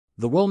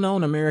The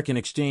well-known American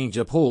exchange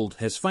Uphold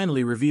has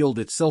finally revealed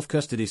its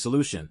self-custody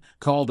solution,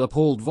 called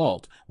Uphold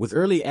Vault, with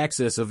early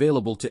access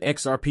available to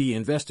XRP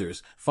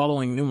investors,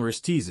 following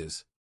numerous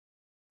teases.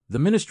 The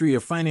Ministry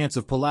of Finance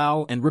of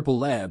Palau and Ripple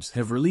Labs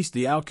have released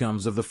the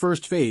outcomes of the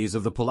first phase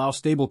of the Palau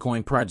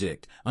stablecoin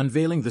project,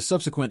 unveiling the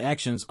subsequent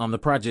actions on the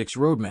project's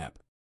roadmap.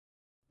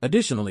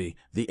 Additionally,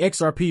 the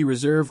XRP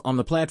reserve on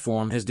the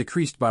platform has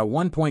decreased by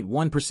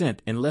 1.1%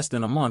 in less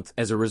than a month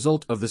as a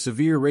result of the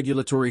severe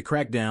regulatory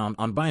crackdown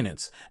on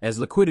Binance, as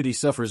liquidity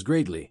suffers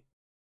greatly.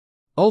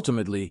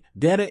 Ultimately,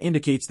 data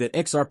indicates that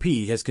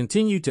XRP has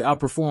continued to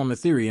outperform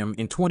Ethereum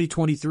in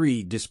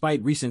 2023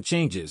 despite recent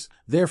changes.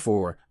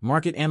 Therefore,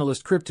 market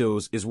analyst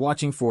Cryptos is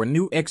watching for a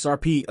new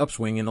XRP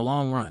upswing in the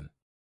long run.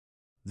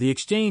 The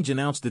exchange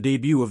announced the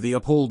debut of the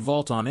Uphold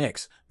Vault on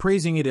X,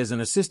 praising it as an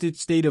assisted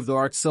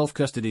state-of-the-art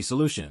self-custody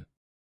solution.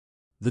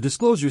 The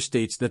disclosure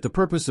states that the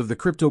purpose of the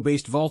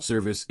crypto-based vault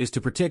service is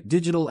to protect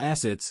digital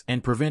assets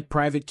and prevent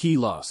private key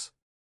loss.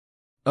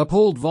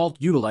 Uphold Vault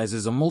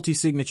utilizes a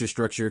multi-signature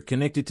structure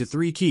connected to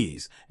 3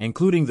 keys,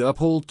 including the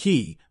Uphold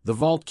key, the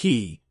Vault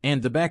key,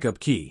 and the backup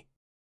key.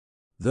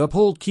 The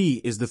Uphold key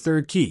is the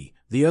 3rd key,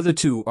 the other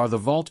 2 are the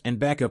Vault and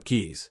backup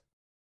keys.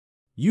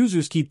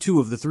 Users keep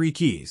 2 of the 3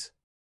 keys.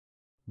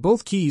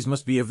 Both keys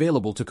must be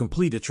available to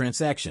complete a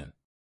transaction.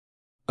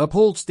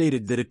 Uphold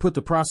stated that it put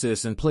the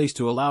process in place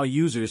to allow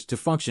users to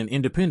function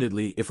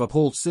independently if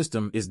Uphold's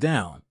system is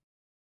down.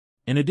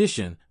 In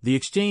addition, the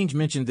exchange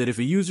mentioned that if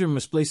a user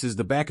misplaces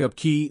the backup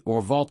key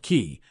or vault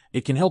key,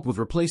 it can help with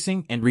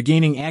replacing and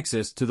regaining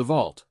access to the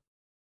vault.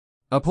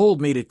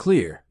 Uphold made it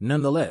clear,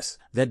 nonetheless,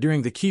 that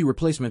during the key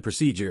replacement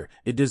procedure,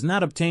 it does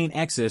not obtain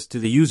access to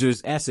the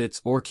user's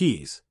assets or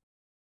keys.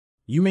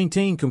 You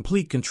maintain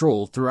complete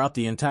control throughout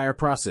the entire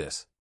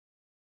process.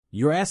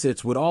 Your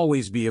assets would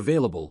always be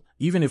available,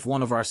 even if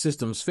one of our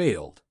systems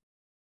failed.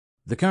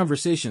 The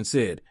conversation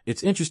said,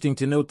 "It's interesting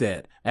to note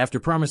that, after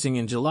promising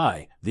in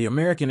July, the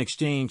American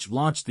exchange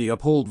launched the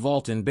Uphold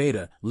Vault in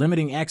beta,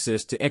 limiting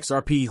access to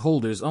XRP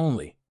holders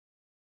only.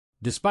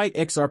 Despite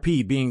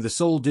XRP being the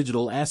sole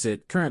digital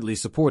asset currently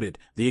supported,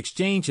 the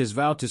exchange has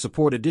vowed to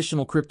support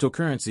additional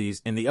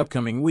cryptocurrencies in the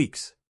upcoming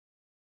weeks.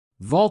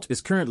 Vault is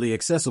currently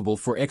accessible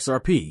for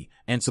XRP,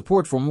 and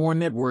support for more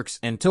networks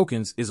and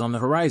tokens is on the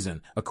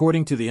horizon,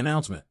 according to the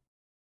announcement.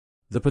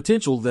 The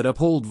potential that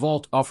Uphold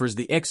Vault offers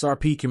the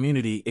XRP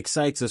community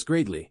excites us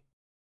greatly.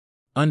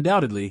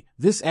 Undoubtedly,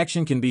 this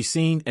action can be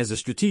seen as a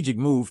strategic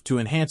move to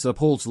enhance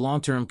Uphold's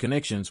long-term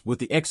connections with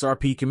the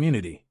XRP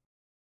community.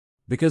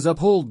 Because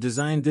Uphold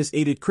designed this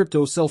aided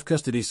crypto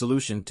self-custody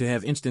solution to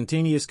have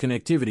instantaneous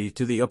connectivity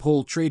to the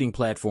Uphold trading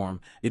platform,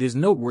 it is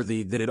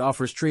noteworthy that it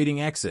offers trading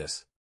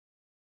access.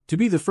 To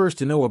be the first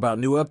to know about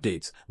new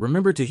updates,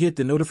 remember to hit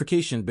the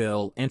notification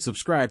bell and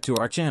subscribe to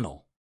our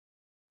channel.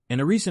 In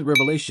a recent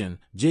revelation,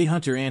 J.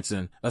 Hunter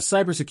Anson, a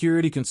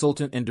cybersecurity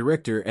consultant and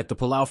director at the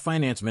Palau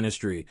Finance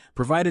Ministry,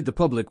 provided the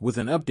public with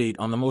an update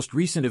on the most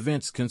recent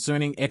events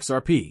concerning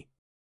XRP.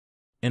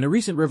 In a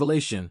recent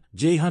revelation,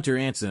 J. Hunter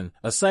Anson,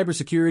 a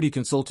cybersecurity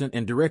consultant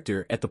and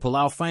director at the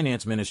Palau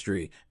Finance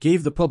Ministry,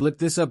 gave the public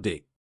this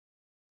update.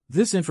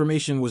 This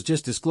information was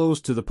just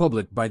disclosed to the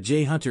public by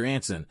J. Hunter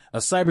Anson, a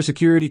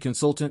cybersecurity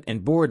consultant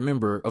and board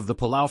member of the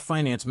Palau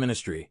Finance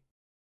Ministry.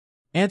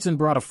 Anson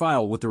brought a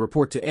file with the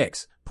report to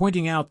X,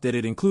 pointing out that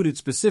it included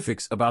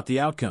specifics about the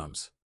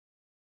outcomes.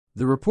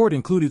 The report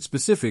included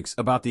specifics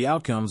about the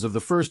outcomes of the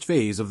first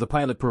phase of the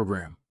pilot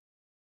program.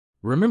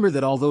 Remember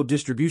that although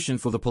distribution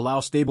for the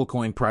Palau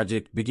stablecoin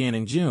project began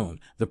in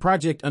June, the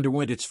project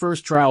underwent its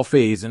first trial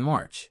phase in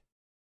March.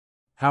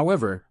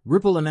 However,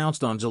 Ripple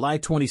announced on July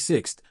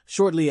 26,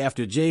 shortly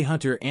after J.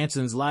 Hunter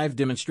Anson's live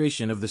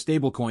demonstration of the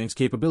stablecoin's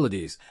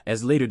capabilities,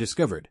 as later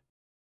discovered.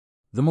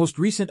 The most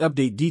recent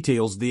update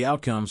details the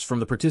outcomes from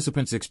the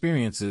participants'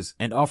 experiences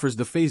and offers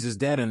the phase's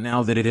data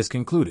now that it has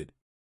concluded.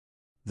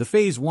 The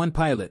Phase 1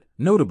 pilot,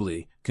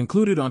 notably,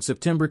 concluded on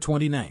September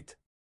 29.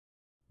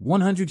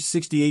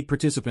 168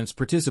 participants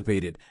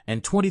participated,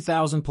 and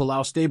 20,000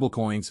 Palau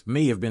stablecoins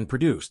may have been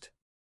produced.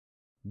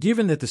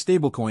 Given that the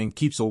stablecoin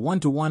keeps a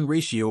 1-to-1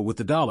 ratio with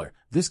the dollar,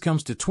 this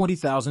comes to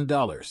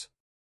 $20,000.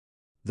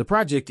 The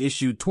project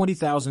issued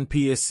 20,000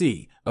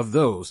 PSC. Of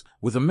those,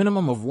 with a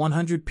minimum of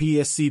 100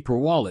 PSC per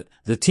wallet,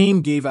 the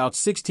team gave out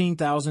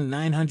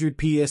 16,900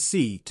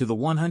 PSC to the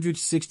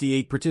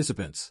 168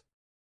 participants.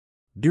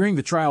 During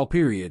the trial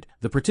period,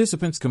 the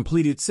participants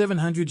completed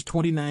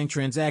 729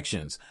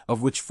 transactions,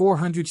 of which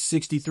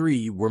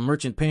 463 were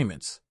merchant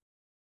payments.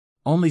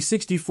 Only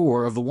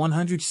 64 of the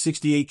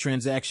 168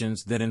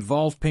 transactions that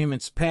involved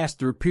payments passed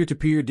through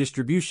peer-to-peer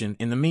distribution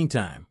in the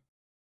meantime.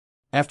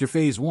 After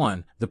Phase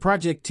 1, the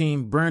project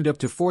team burned up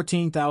to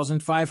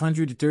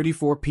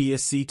 14,534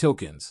 PSC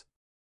tokens.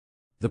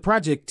 The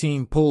project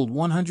team polled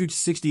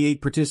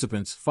 168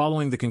 participants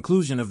following the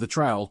conclusion of the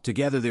trial to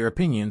gather their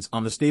opinions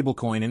on the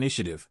stablecoin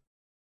initiative.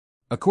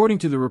 According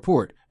to the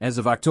report, as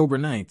of October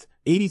 9,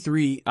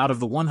 83 out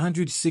of the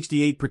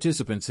 168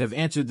 participants have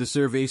answered the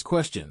survey's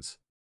questions.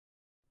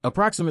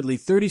 Approximately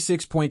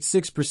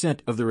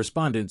 36.6% of the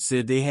respondents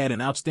said they had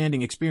an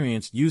outstanding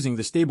experience using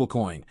the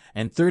stablecoin,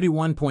 and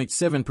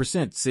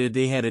 31.7% said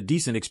they had a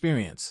decent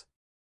experience.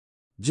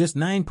 Just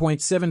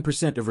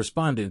 9.7% of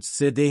respondents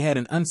said they had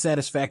an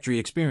unsatisfactory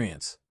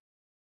experience.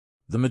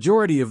 The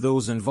majority of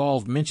those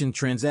involved mentioned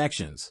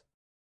transactions.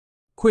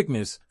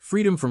 Quickness,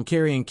 freedom from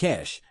carrying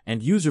cash,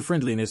 and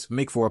user-friendliness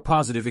make for a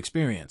positive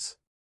experience.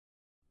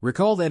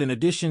 Recall that in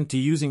addition to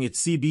using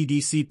its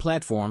CBDC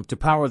platform to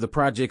power the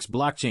project's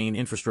blockchain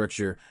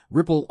infrastructure,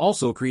 Ripple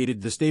also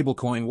created the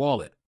stablecoin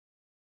wallet.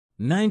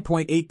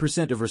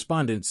 9.8% of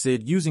respondents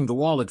said using the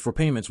wallet for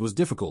payments was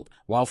difficult,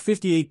 while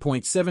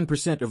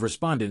 58.7% of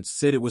respondents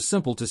said it was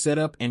simple to set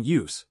up and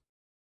use.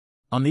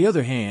 On the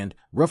other hand,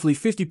 roughly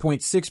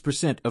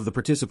 50.6% of the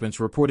participants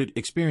reported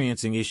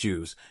experiencing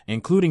issues,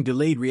 including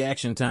delayed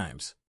reaction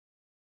times.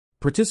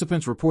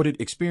 Participants reported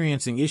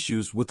experiencing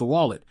issues with the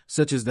wallet,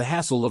 such as the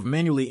hassle of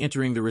manually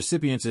entering the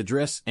recipient's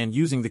address and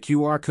using the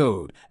QR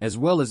code, as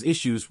well as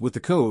issues with the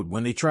code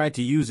when they tried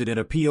to use it at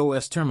a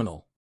POS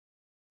terminal.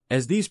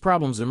 As these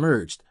problems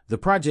emerged, the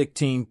project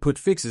team put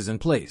fixes in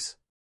place.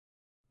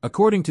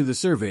 According to the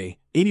survey,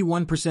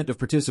 81% of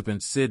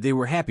participants said they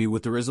were happy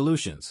with the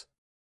resolutions.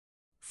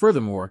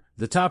 Furthermore,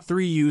 the top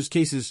 3 use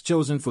cases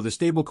chosen for the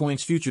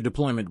stablecoin's future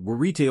deployment were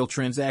retail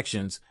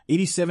transactions,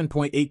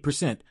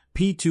 87.8%,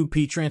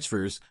 P2P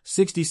transfers,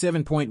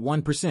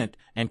 67.1%,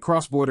 and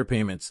cross-border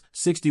payments,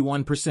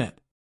 61%.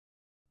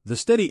 The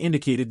study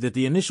indicated that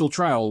the initial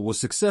trial was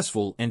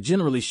successful and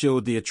generally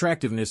showed the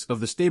attractiveness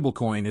of the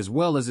stablecoin as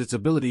well as its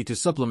ability to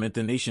supplement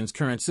the nation's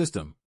current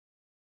system.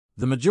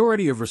 The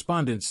majority of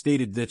respondents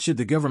stated that should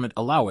the government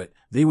allow it,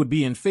 they would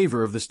be in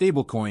favor of the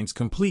stablecoin's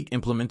complete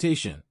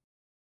implementation.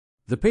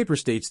 The paper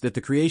states that the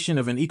creation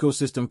of an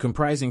ecosystem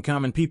comprising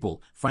common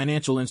people,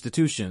 financial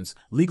institutions,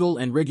 legal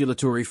and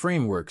regulatory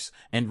frameworks,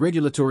 and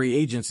regulatory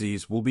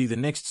agencies will be the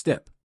next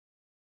step.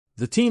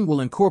 The team will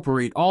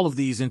incorporate all of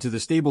these into the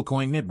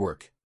stablecoin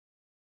network.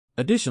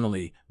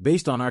 Additionally,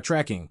 based on our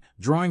tracking,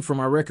 drawing from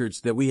our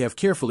records that we have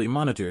carefully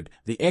monitored,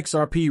 the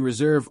XRP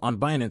reserve on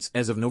Binance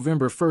as of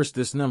November 1st,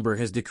 this number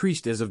has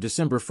decreased as of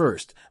December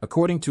 1st,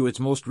 according to its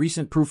most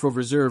recent proof of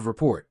reserve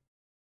report.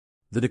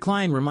 The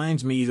decline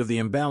reminds me of the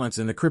imbalance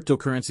in the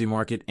cryptocurrency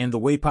market and the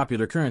way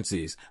popular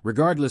currencies,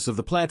 regardless of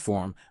the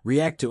platform,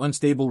 react to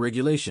unstable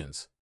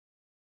regulations.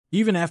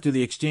 Even after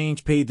the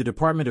exchange paid the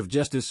Department of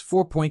Justice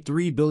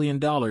 $4.3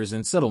 billion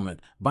in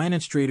settlement,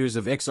 Binance traders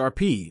of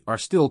XRP are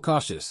still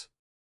cautious.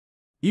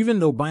 Even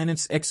though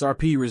Binance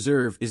XRP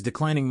reserve is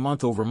declining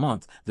month over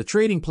month, the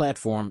trading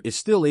platform is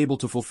still able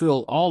to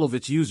fulfill all of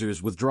its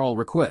users' withdrawal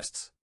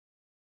requests.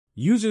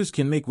 Users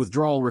can make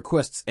withdrawal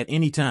requests at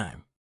any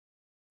time.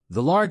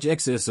 The large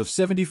excess of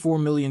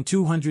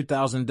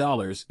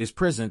 $74,200,000 is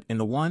present in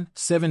the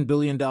 $1.7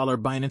 billion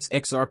Binance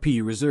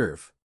XRP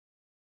reserve.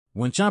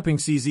 When Changpeng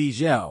CZ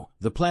Zhao,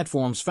 the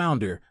platform's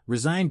founder,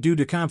 resigned due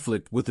to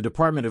conflict with the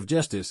Department of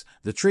Justice,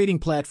 the trading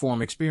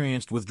platform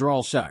experienced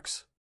withdrawal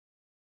shocks.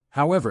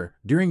 However,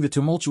 during the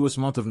tumultuous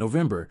month of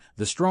November,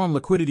 the strong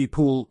liquidity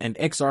pool and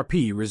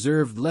XRP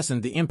reserve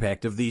lessened the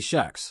impact of these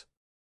shocks.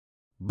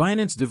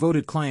 Binance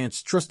devoted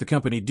clients trust the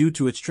company due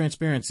to its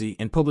transparency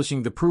in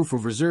publishing the proof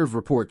of reserve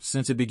report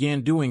since it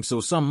began doing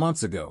so some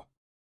months ago.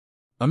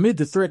 Amid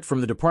the threat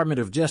from the Department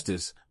of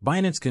Justice,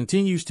 Binance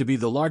continues to be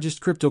the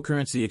largest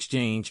cryptocurrency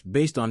exchange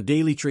based on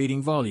daily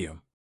trading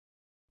volume.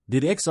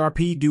 Did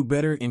XRP do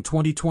better in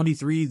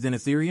 2023 than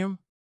Ethereum?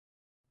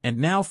 And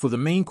now for the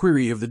main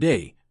query of the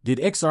day, did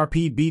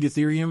XRP beat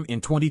Ethereum in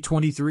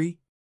 2023?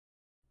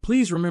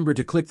 Please remember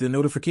to click the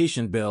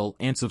notification bell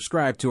and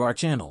subscribe to our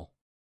channel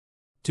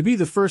to be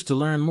the first to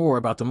learn more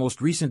about the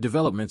most recent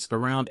developments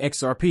around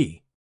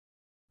XRP.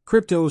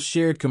 Cryptos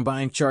shared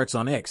combined charts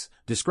on X,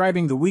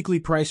 describing the weekly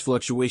price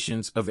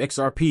fluctuations of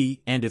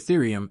XRP and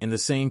Ethereum in the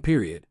same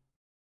period.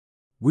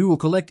 We will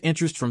collect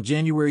interest from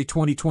January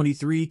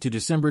 2023 to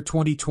December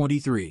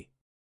 2023.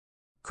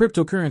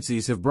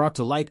 Cryptocurrencies have brought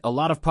to light a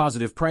lot of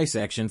positive price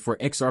action for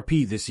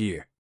XRP this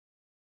year.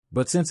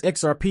 But since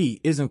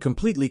XRP isn't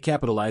completely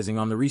capitalizing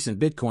on the recent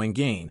Bitcoin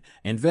gain,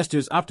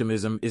 investors'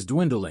 optimism is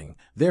dwindling,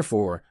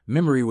 therefore,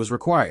 memory was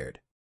required.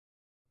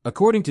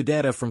 According to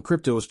data from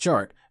Crypto's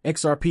chart,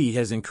 XRP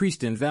has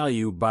increased in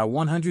value by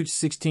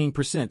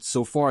 116%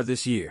 so far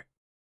this year.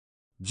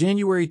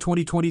 January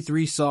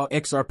 2023 saw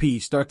XRP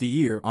start the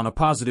year on a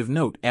positive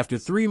note after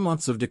 3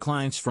 months of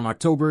declines from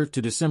October to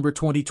December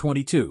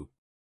 2022.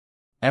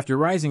 After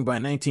rising by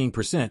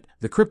 19%,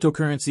 the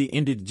cryptocurrency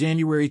ended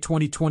January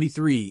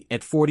 2023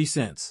 at 40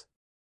 cents.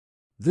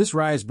 This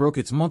rise broke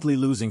its monthly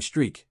losing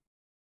streak.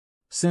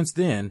 Since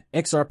then,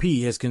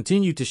 XRP has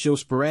continued to show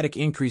sporadic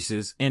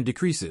increases and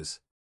decreases.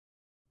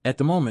 At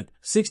the moment,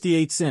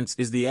 68 cents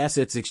is the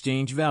asset's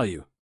exchange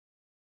value.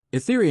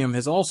 Ethereum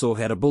has also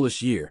had a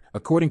bullish year,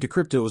 according to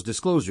Crypto's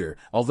disclosure,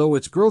 although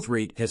its growth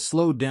rate has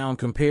slowed down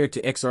compared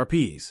to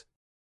XRP's.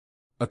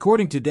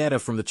 According to data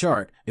from the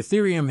chart,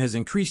 Ethereum has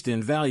increased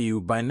in value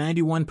by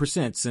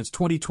 91% since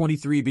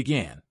 2023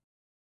 began.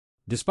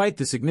 Despite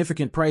the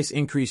significant price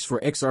increase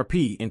for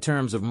XRP in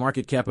terms of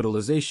market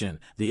capitalization,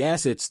 the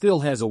asset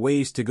still has a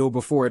ways to go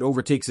before it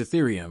overtakes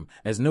Ethereum,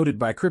 as noted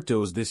by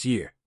cryptos this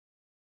year.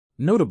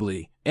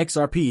 Notably,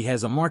 XRP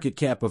has a market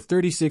cap of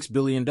 $36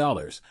 billion,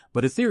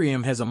 but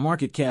Ethereum has a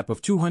market cap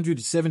of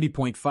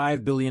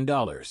 $270.5 billion.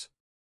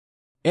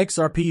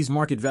 XRP's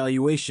market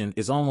valuation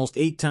is almost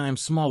 8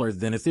 times smaller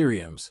than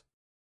Ethereum's.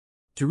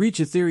 To reach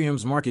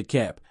Ethereum's market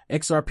cap,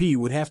 XRP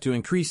would have to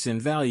increase in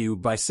value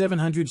by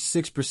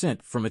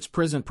 706% from its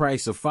present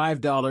price of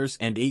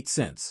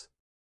 $5.08.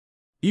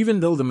 Even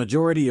though the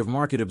majority of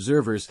market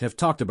observers have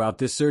talked about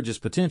this surge's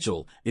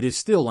potential, it is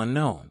still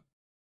unknown.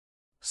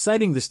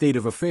 Citing the state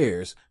of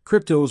affairs,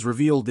 Cryptos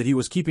revealed that he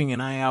was keeping an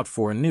eye out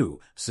for a new,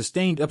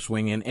 sustained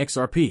upswing in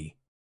XRP.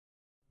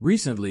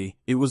 Recently,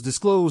 it was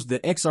disclosed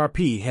that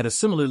XRP had a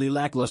similarly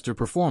lackluster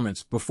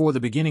performance before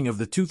the beginning of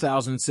the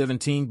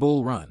 2017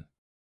 bull run.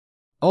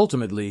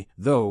 Ultimately,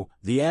 though,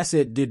 the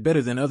asset did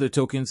better than other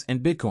tokens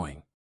and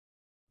Bitcoin.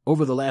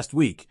 Over the last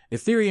week,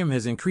 Ethereum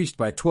has increased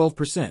by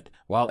 12%,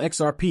 while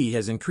XRP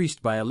has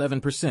increased by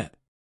 11%.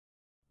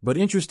 But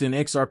interest in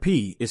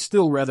XRP is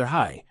still rather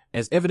high,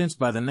 as evidenced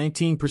by the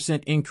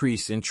 19%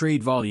 increase in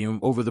trade volume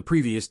over the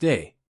previous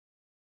day.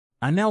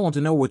 I now want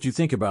to know what you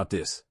think about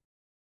this.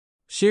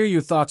 Share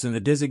your thoughts in the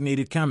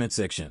designated comment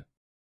section.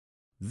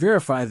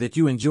 Verify that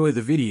you enjoy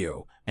the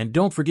video, and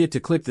don't forget to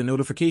click the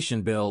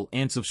notification bell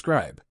and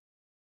subscribe.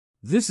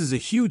 This is a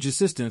huge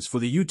assistance for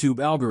the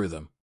YouTube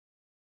algorithm.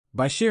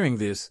 By sharing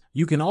this,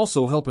 you can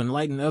also help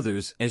enlighten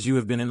others as you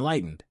have been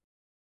enlightened.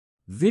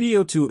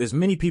 Video to as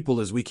many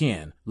people as we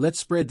can. Let's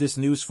spread this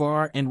news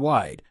far and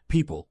wide,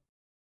 people.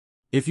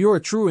 If you're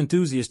a true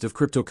enthusiast of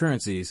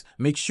cryptocurrencies,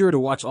 make sure to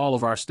watch all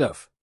of our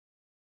stuff.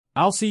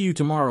 I'll see you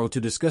tomorrow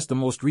to discuss the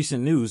most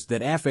recent news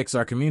that affects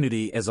our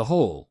community as a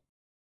whole.